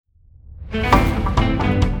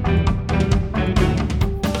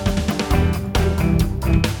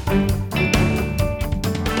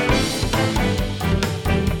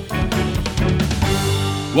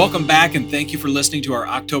Welcome back, and thank you for listening to our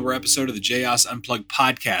October episode of the JOS Unplugged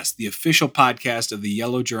podcast, the official podcast of the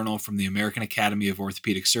Yellow Journal from the American Academy of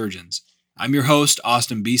Orthopedic Surgeons. I'm your host,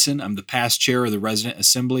 Austin Beeson. I'm the past chair of the Resident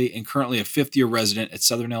Assembly and currently a fifth-year resident at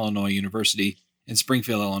Southern Illinois University in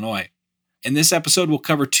Springfield, Illinois. In this episode, we'll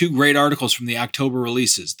cover two great articles from the October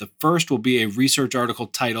releases. The first will be a research article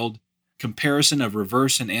titled Comparison of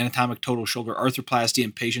Reverse and Anatomic Total Shoulder Arthroplasty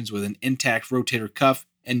in Patients with an Intact Rotator Cuff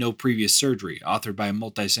and No Previous Surgery, authored by a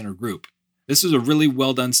multi-center group. This is a really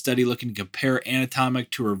well-done study looking to compare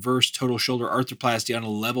anatomic to reverse total shoulder arthroplasty on a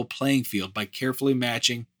level playing field by carefully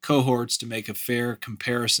matching cohorts to make a fair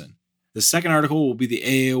comparison. The second article will be the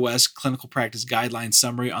AAOS Clinical Practice Guideline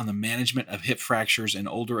Summary on the Management of Hip Fractures in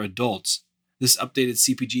Older Adults. This updated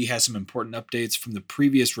CPG has some important updates from the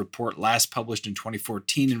previous report last published in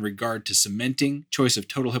 2014 in regard to cementing, choice of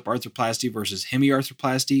total hip arthroplasty versus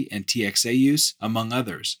hemiarthroplasty, and TXA use, among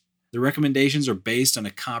others. The recommendations are based on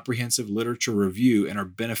a comprehensive literature review and are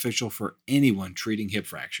beneficial for anyone treating hip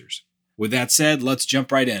fractures. With that said, let's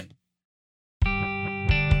jump right in.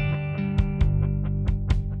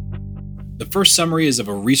 The first summary is of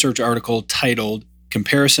a research article titled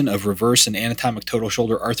Comparison of Reverse and Anatomic Total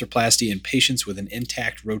Shoulder Arthroplasty in Patients with an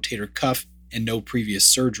Intact Rotator Cuff and No Previous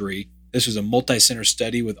Surgery. This was a multi-center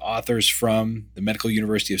study with authors from the Medical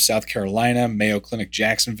University of South Carolina, Mayo Clinic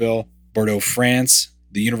Jacksonville, Bordeaux, France,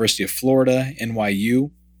 the University of Florida,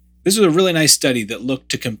 NYU. This was a really nice study that looked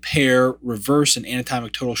to compare reverse and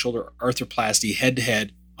anatomic total shoulder arthroplasty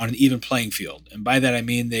head-to-head on an even playing field. And by that I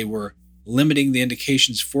mean they were limiting the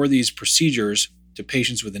indications for these procedures to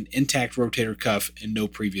patients with an intact rotator cuff and no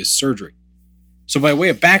previous surgery. So by way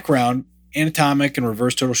of background, anatomic and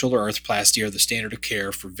reverse total shoulder arthroplasty are the standard of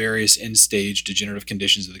care for various end-stage degenerative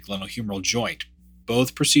conditions of the glenohumeral joint.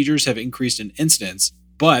 Both procedures have increased in incidence,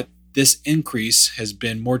 but this increase has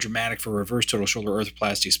been more dramatic for reverse total shoulder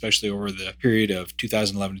arthroplasty, especially over the period of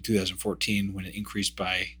 2011 to 2014 when it increased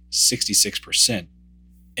by 66%.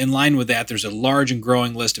 In line with that, there's a large and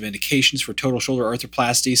growing list of indications for total shoulder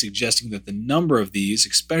arthroplasty, suggesting that the number of these,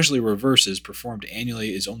 especially reverses, performed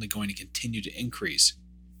annually is only going to continue to increase.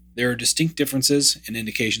 There are distinct differences in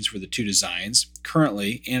indications for the two designs.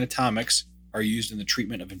 Currently, anatomics are used in the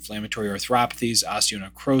treatment of inflammatory arthropathies,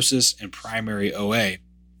 osteonecrosis, and primary OA.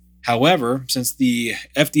 However, since the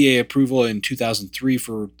FDA approval in 2003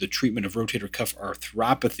 for the treatment of rotator cuff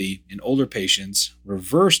arthropathy in older patients,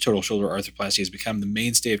 reverse total shoulder arthroplasty has become the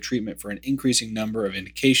mainstay of treatment for an increasing number of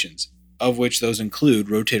indications, of which those include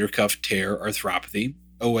rotator cuff tear arthropathy,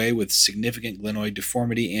 OA with significant glenoid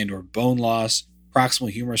deformity and/or bone loss,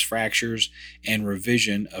 proximal humerus fractures, and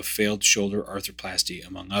revision of failed shoulder arthroplasty,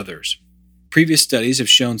 among others. Previous studies have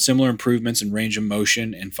shown similar improvements in range of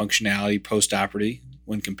motion and functionality postoperatively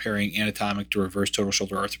when comparing anatomic to reverse total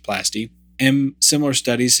shoulder arthroplasty, and similar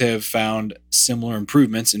studies have found similar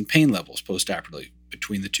improvements in pain levels postoperatively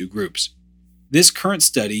between the two groups. This current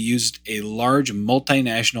study used a large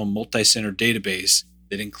multinational multi-center database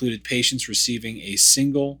that included patients receiving a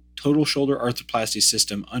single total shoulder arthroplasty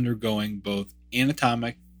system undergoing both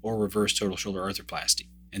anatomic or reverse total shoulder arthroplasty.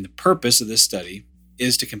 And the purpose of this study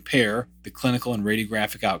is to compare the clinical and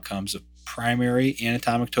radiographic outcomes of primary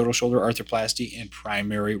anatomic total shoulder arthroplasty and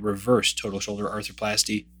primary reverse total shoulder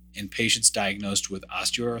arthroplasty in patients diagnosed with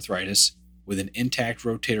osteoarthritis with an intact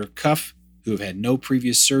rotator cuff who have had no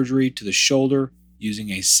previous surgery to the shoulder using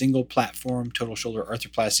a single platform total shoulder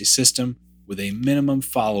arthroplasty system with a minimum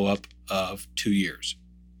follow-up of 2 years.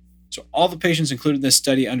 So all the patients included in this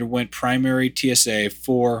study underwent primary TSA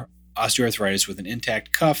for osteoarthritis with an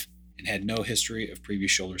intact cuff and had no history of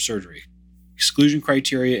previous shoulder surgery. Exclusion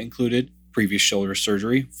criteria included previous shoulder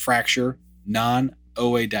surgery, fracture,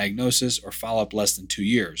 non-OA diagnosis, or follow-up less than 2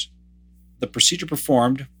 years. The procedure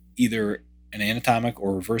performed, either an anatomic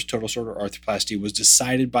or reverse total shoulder arthroplasty, was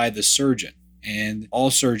decided by the surgeon, and all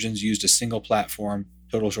surgeons used a single platform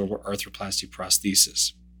total shoulder arthroplasty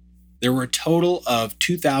prosthesis. There were a total of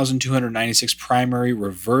 2,296 primary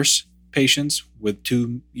reverse patients with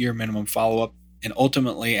 2-year minimum follow-up, and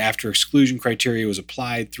ultimately, after exclusion criteria was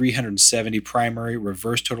applied, 370 primary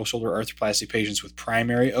reverse total shoulder arthroplasty patients with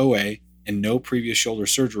primary OA and no previous shoulder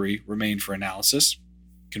surgery remained for analysis.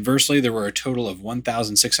 Conversely, there were a total of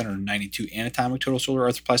 1,692 anatomic total shoulder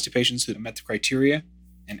arthroplasty patients who met the criteria,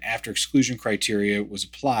 and after exclusion criteria was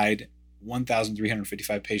applied,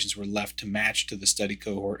 1,355 patients were left to match to the study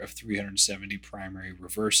cohort of 370 primary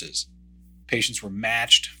reverses. Patients were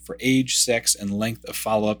matched for age, sex, and length of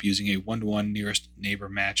follow-up using a 1-to-1 nearest neighbor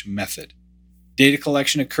match method. Data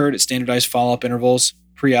collection occurred at standardized follow-up intervals,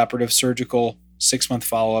 preoperative, surgical, 6-month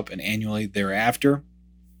follow-up, and annually thereafter.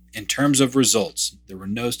 In terms of results, there were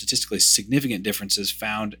no statistically significant differences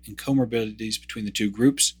found in comorbidities between the two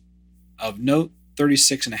groups. Of note,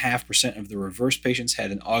 36.5% of the reverse patients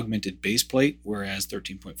had an augmented base plate, whereas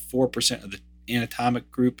 13.4% of the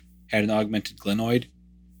anatomic group had an augmented glenoid.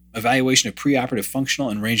 Evaluation of preoperative functional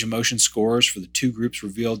and range of motion scores for the two groups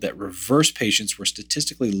revealed that reverse patients were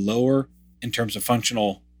statistically lower in terms of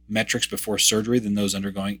functional metrics before surgery than those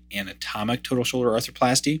undergoing anatomic total shoulder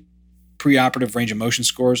arthroplasty. Preoperative range of motion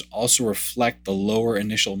scores also reflect the lower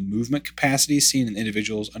initial movement capacity seen in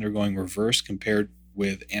individuals undergoing reverse compared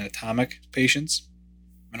with anatomic patients.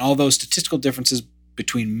 And although statistical differences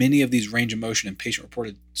between many of these range of motion and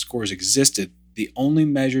patient-reported scores existed, the only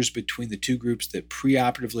measures between the two groups that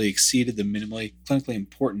preoperatively exceeded the minimally clinically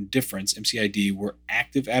important difference, MCID, were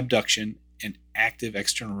active abduction and active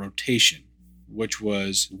external rotation, which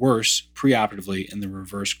was worse preoperatively in the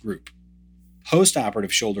reverse group.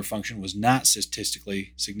 Postoperative shoulder function was not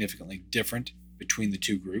statistically significantly different between the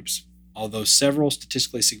two groups. Although several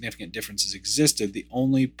statistically significant differences existed, the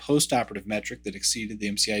only postoperative metric that exceeded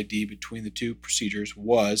the MCID between the two procedures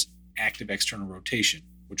was active external rotation,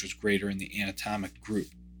 which was greater in the anatomic group.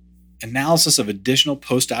 Analysis of additional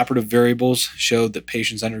postoperative variables showed that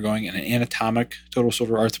patients undergoing an anatomic total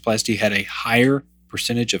shoulder arthroplasty had a higher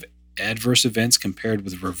percentage of adverse events compared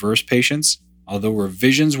with reverse patients. Although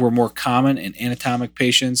revisions were more common in anatomic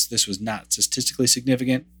patients, this was not statistically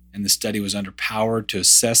significant, and the study was underpowered to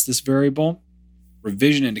assess this variable.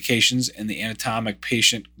 Revision indications in the anatomic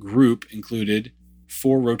patient group included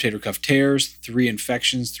 4 rotator cuff tears, 3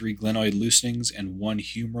 infections, 3 glenoid loosenings, and 1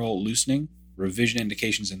 humeral loosening. Revision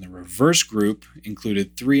indications in the reverse group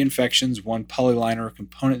included 3 infections, 1 polyliner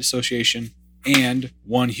component dissociation, and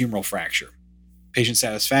 1 humeral fracture. Patient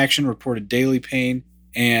satisfaction, reported daily pain,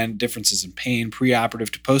 and differences in pain preoperative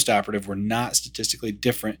to postoperative were not statistically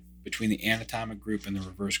different between the anatomic group and the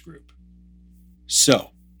reverse group.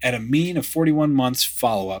 So, at a mean of 41 months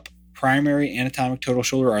follow-up, primary anatomic total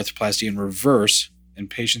shoulder arthroplasty in reverse in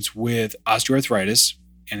patients with osteoarthritis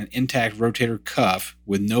and an intact rotator cuff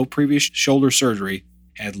with no previous shoulder surgery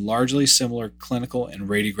had largely similar clinical and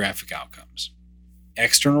radiographic outcomes.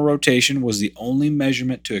 External rotation was the only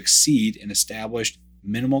measurement to exceed an established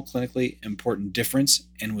minimal clinically important difference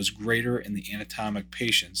and was greater in the anatomic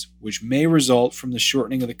patients, which may result from the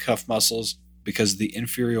shortening of the cuff muscles because of the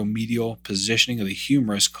inferior-medial positioning of the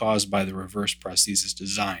humerus caused by the reverse prosthesis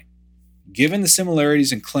design. Given the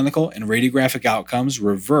similarities in clinical and radiographic outcomes,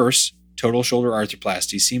 reverse total shoulder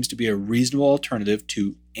arthroplasty seems to be a reasonable alternative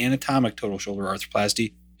to anatomic total shoulder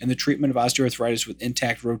arthroplasty in the treatment of osteoarthritis with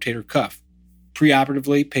intact rotator cuff.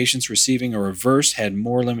 Preoperatively, patients receiving a reverse had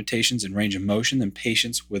more limitations in range of motion than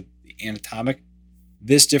patients with the anatomic.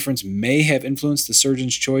 This difference may have influenced the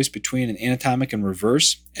surgeon's choice between an anatomic and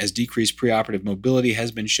reverse, as decreased preoperative mobility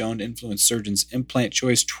has been shown to influence surgeons' implant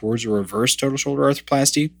choice towards a reverse total shoulder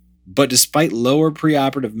arthroplasty. But despite lower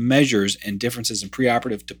preoperative measures and differences in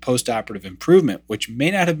preoperative to postoperative improvement, which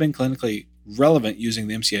may not have been clinically relevant using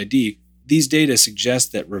the MCID, these data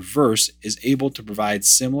suggest that reverse is able to provide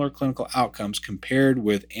similar clinical outcomes compared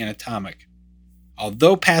with anatomic.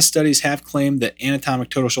 Although past studies have claimed that anatomic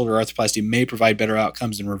total shoulder arthroplasty may provide better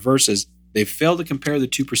outcomes than reverses, they've failed to compare the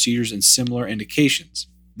two procedures in similar indications.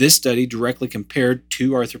 This study directly compared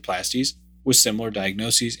 2 arthroplasties with similar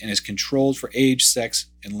diagnoses and is controlled for age, sex,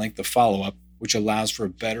 and length of follow-up, which allows for a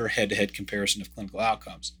better head-to-head comparison of clinical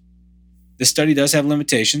outcomes. This study does have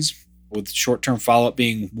limitations, with short-term follow-up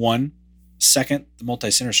being 1. Second, the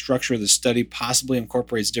multi-center structure of the study possibly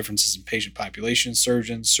incorporates differences in patient population,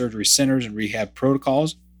 surgeons, surgery centers, and rehab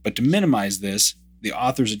protocols. But to minimize this, the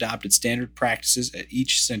authors adopted standard practices at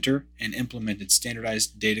each center and implemented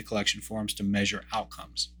standardized data collection forms to measure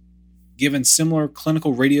outcomes. Given similar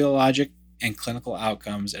clinical radiologic and clinical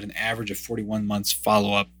outcomes at an average of 41 months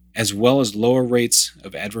follow-up, as well as lower rates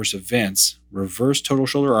of adverse events, reverse total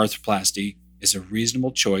shoulder arthroplasty is a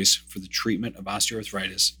reasonable choice for the treatment of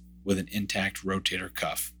osteoarthritis with an intact rotator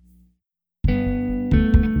cuff.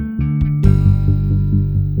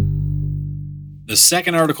 The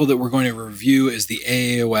second article that we're going to review is the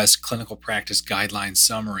AAOS Clinical Practice Guideline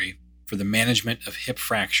Summary for the management of hip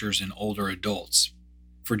fractures in older adults.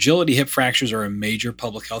 Fragility hip fractures are a major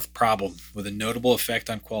public health problem with a notable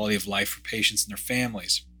effect on quality of life for patients and their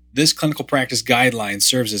families. This clinical practice guideline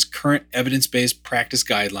serves as current evidence-based practice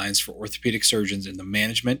guidelines for orthopedic surgeons in the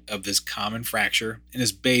management of this common fracture and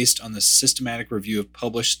is based on the systematic review of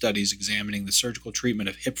published studies examining the surgical treatment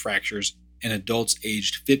of hip fractures in adults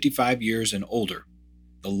aged 55 years and older.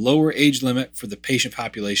 The lower age limit for the patient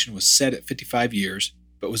population was set at 55 years,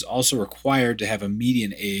 but was also required to have a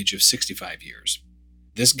median age of 65 years.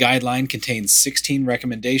 This guideline contains 16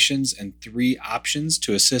 recommendations and 3 options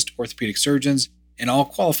to assist orthopedic surgeons and all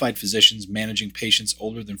qualified physicians managing patients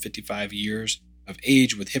older than 55 years of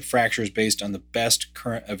age with hip fractures based on the best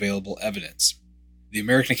current available evidence. The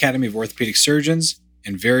American Academy of Orthopedic Surgeons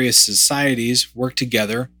and various societies worked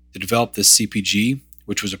together to develop this CPG,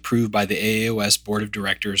 which was approved by the AAOS Board of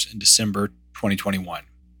Directors in December 2021.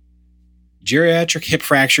 Geriatric hip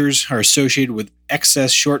fractures are associated with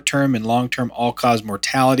excess short-term and long-term all-cause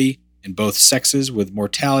mortality in both sexes, with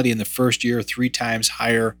mortality in the first year 3 times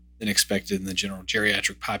higher than expected in the general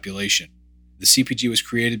geriatric population. The CPG was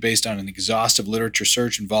created based on an exhaustive literature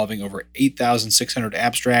search involving over 8,600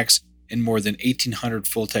 abstracts and more than 1,800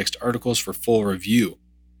 full-text articles for full review.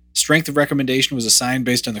 Strength of recommendation was assigned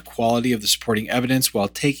based on the quality of the supporting evidence while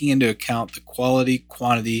taking into account the quality,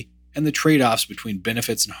 quantity, and the trade-offs between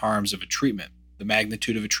benefits and harms of a treatment, the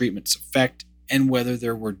magnitude of a treatment's effect, and whether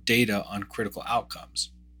there were data on critical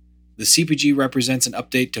outcomes. The CPG represents an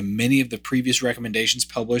update to many of the previous recommendations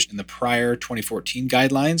published in the prior 2014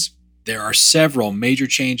 guidelines. There are several major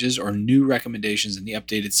changes or new recommendations in the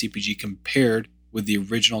updated CPG compared with the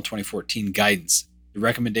original 2014 guidance. The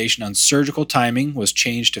recommendation on surgical timing was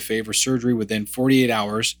changed to favor surgery within 48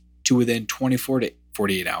 hours to within 24 to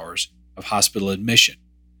 48 hours of hospital admission.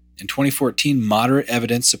 In 2014, moderate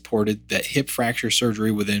evidence supported that hip fracture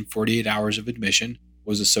surgery within 48 hours of admission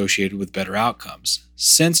was associated with better outcomes.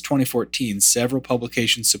 Since 2014, several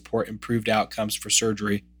publications support improved outcomes for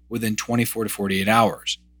surgery within 24 to 48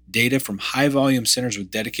 hours. Data from high-volume centers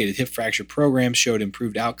with dedicated hip fracture programs showed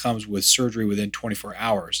improved outcomes with surgery within 24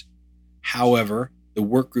 hours. However, the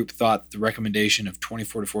work group thought that the recommendation of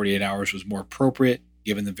 24 to 48 hours was more appropriate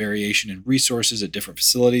given the variation in resources at different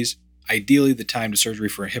facilities. Ideally, the time to surgery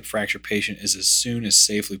for a hip fracture patient is as soon as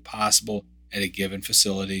safely possible at a given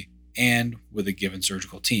facility and with a given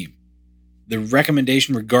surgical team. The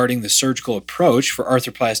recommendation regarding the surgical approach for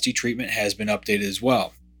arthroplasty treatment has been updated as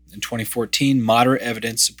well. In 2014, moderate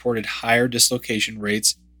evidence supported higher dislocation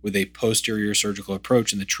rates with a posterior surgical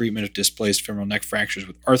approach in the treatment of displaced femoral neck fractures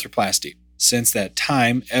with arthroplasty. Since that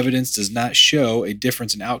time, evidence does not show a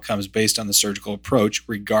difference in outcomes based on the surgical approach,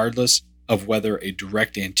 regardless of whether a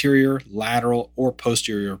direct anterior, lateral, or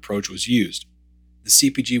posterior approach was used. The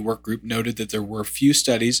CPG workgroup noted that there were few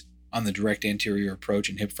studies on the direct anterior approach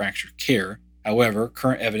in hip fracture care. However,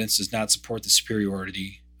 current evidence does not support the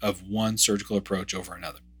superiority of one surgical approach over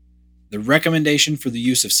another. The recommendation for the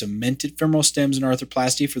use of cemented femoral stems in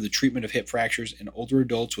arthroplasty for the treatment of hip fractures in older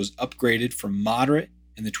adults was upgraded from moderate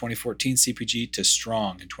in the 2014 CPG to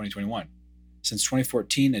strong in 2021. Since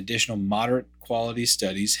 2014, additional moderate quality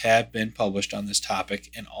studies have been published on this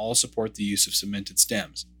topic and all support the use of cemented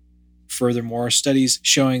stems. Furthermore, studies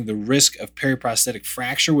showing the risk of periprosthetic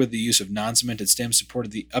fracture with the use of non-cemented stems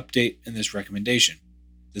supported the update in this recommendation.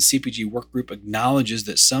 The CPG workgroup acknowledges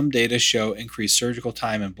that some data show increased surgical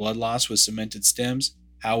time and blood loss with cemented stems.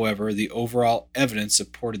 However, the overall evidence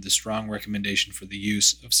supported the strong recommendation for the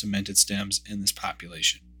use of cemented stems in this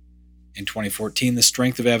population. In 2014, the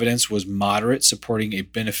strength of evidence was moderate, supporting a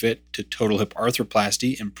benefit to total hip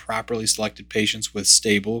arthroplasty in properly selected patients with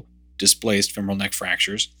stable, displaced femoral neck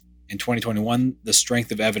fractures. In 2021, the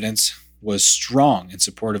strength of evidence was strong in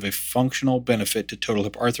support of a functional benefit to total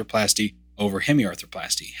hip arthroplasty over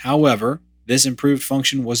hemiarthroplasty. However, this improved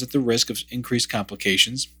function was at the risk of increased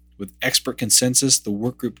complications. With expert consensus, the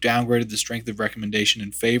workgroup downgraded the strength of recommendation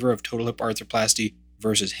in favor of total hip arthroplasty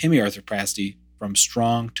versus hemiarthroplasty from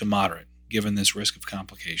strong to moderate, given this risk of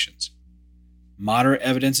complications. Moderate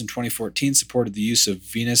evidence in 2014 supported the use of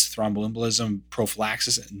venous thromboembolism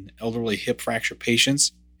prophylaxis in elderly hip fracture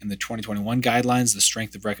patients. In the 2021 guidelines, the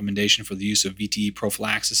strength of recommendation for the use of VTE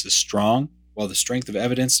prophylaxis is strong. While the strength of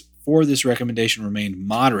evidence for this recommendation remained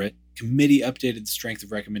moderate, the committee updated the strength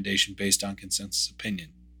of recommendation based on consensus opinion.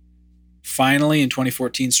 Finally, in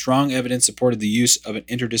 2014, strong evidence supported the use of an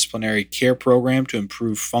interdisciplinary care program to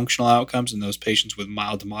improve functional outcomes in those patients with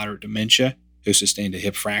mild to moderate dementia who sustained a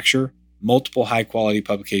hip fracture. Multiple high-quality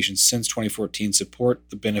publications since 2014 support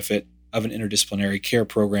the benefit of an interdisciplinary care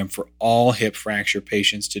program for all hip fracture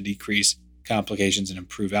patients to decrease complications and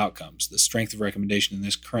improve outcomes. The strength of recommendation in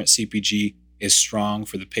this current CPG is strong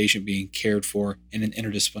for the patient being cared for in an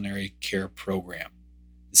interdisciplinary care program.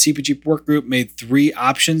 The CPG workgroup made 3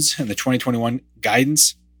 options in the 2021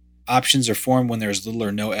 guidance. Options are formed when there is little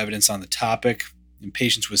or no evidence on the topic. In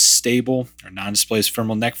patients with stable or non-displaced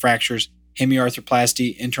femoral neck fractures,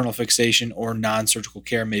 hemiarthroplasty, internal fixation, or non-surgical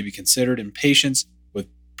care may be considered. In patients with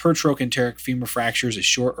pertrochanteric femur fractures, a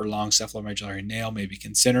short or long cephalomedullary nail may be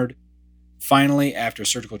considered. Finally, after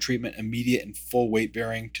surgical treatment, immediate and full weight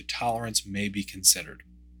bearing to tolerance may be considered.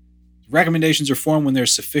 Recommendations are formed when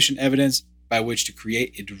there's sufficient evidence by which to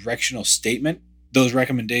create a directional statement. Those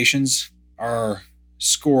recommendations are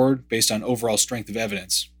scored based on overall strength of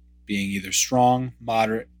evidence, being either strong,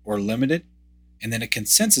 moderate, or limited. And then a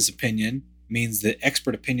consensus opinion means that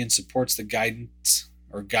expert opinion supports the guidance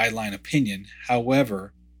or guideline opinion.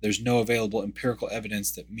 However, there's no available empirical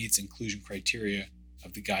evidence that meets inclusion criteria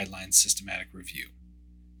of the guidelines systematic review.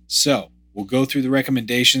 So, we'll go through the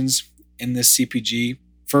recommendations in this CPG.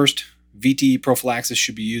 First, VTE prophylaxis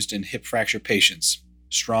should be used in hip fracture patients.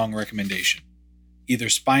 Strong recommendation. Either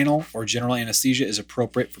spinal or general anesthesia is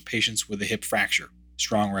appropriate for patients with a hip fracture.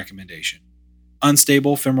 Strong recommendation.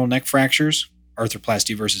 Unstable femoral neck fractures,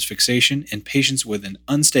 arthroplasty versus fixation, in patients with an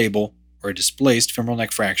unstable or a displaced femoral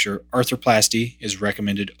neck fracture, arthroplasty is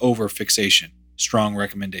recommended over fixation. Strong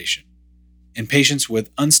recommendation. In patients with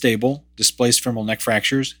unstable, displaced femoral neck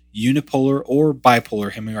fractures, unipolar or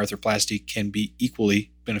bipolar hemiarthroplasty can be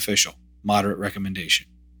equally beneficial. Moderate recommendation.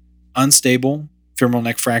 Unstable femoral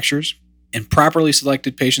neck fractures. In properly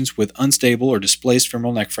selected patients with unstable or displaced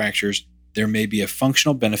femoral neck fractures, there may be a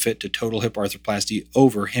functional benefit to total hip arthroplasty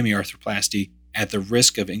over hemiarthroplasty at the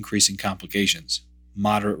risk of increasing complications.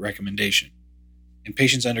 Moderate recommendation. In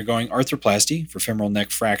patients undergoing arthroplasty for femoral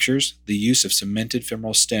neck fractures, the use of cemented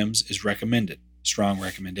femoral stems is recommended. Strong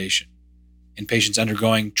recommendation. In patients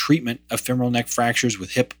undergoing treatment of femoral neck fractures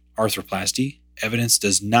with hip arthroplasty, evidence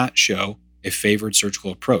does not show a favored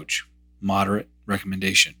surgical approach. Moderate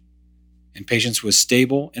recommendation. In patients with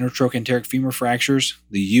stable intertrochanteric femur fractures,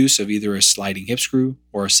 the use of either a sliding hip screw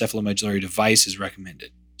or a cephalomedullary device is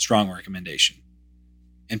recommended. Strong recommendation.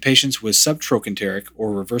 In patients with subtrochanteric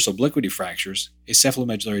or reverse obliquity fractures, a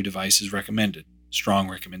cephalomedullary device is recommended. Strong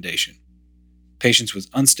recommendation. Patients with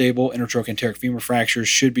unstable intertrochanteric femur fractures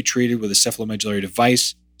should be treated with a cephalomedullary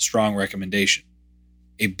device. Strong recommendation.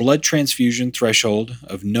 A blood transfusion threshold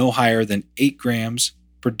of no higher than 8 grams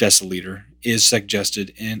per deciliter is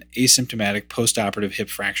suggested in asymptomatic postoperative hip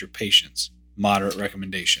fracture patients. Moderate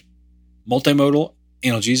recommendation. Multimodal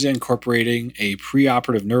analgesia incorporating a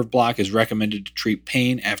preoperative nerve block is recommended to treat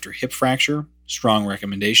pain after hip fracture. Strong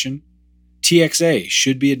recommendation. TXA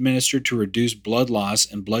should be administered to reduce blood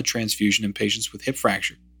loss and blood transfusion in patients with hip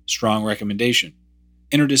fracture. Strong recommendation.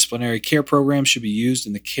 Interdisciplinary care programs should be used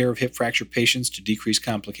in the care of hip fracture patients to decrease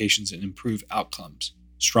complications and improve outcomes.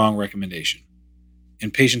 Strong recommendation.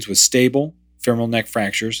 In patients with stable femoral neck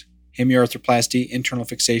fractures, hemiarthroplasty, internal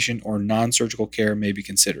fixation, or non-surgical care may be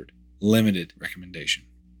considered. Limited recommendation.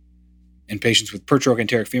 In patients with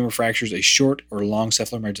pertrochanteric femur fractures, a short or long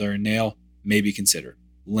cephalomedullary nail may be considered.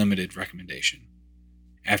 Limited recommendation.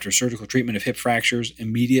 After surgical treatment of hip fractures,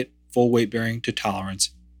 immediate full weight bearing to tolerance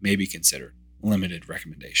may be considered. Limited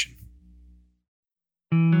recommendation.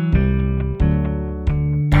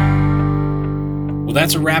 Well,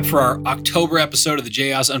 that's a wrap for our October episode of the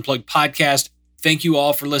JAOS Unplugged podcast. Thank you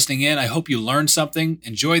all for listening in. I hope you learned something.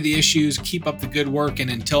 Enjoy the issues, keep up the good work, and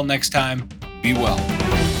until next time, be well.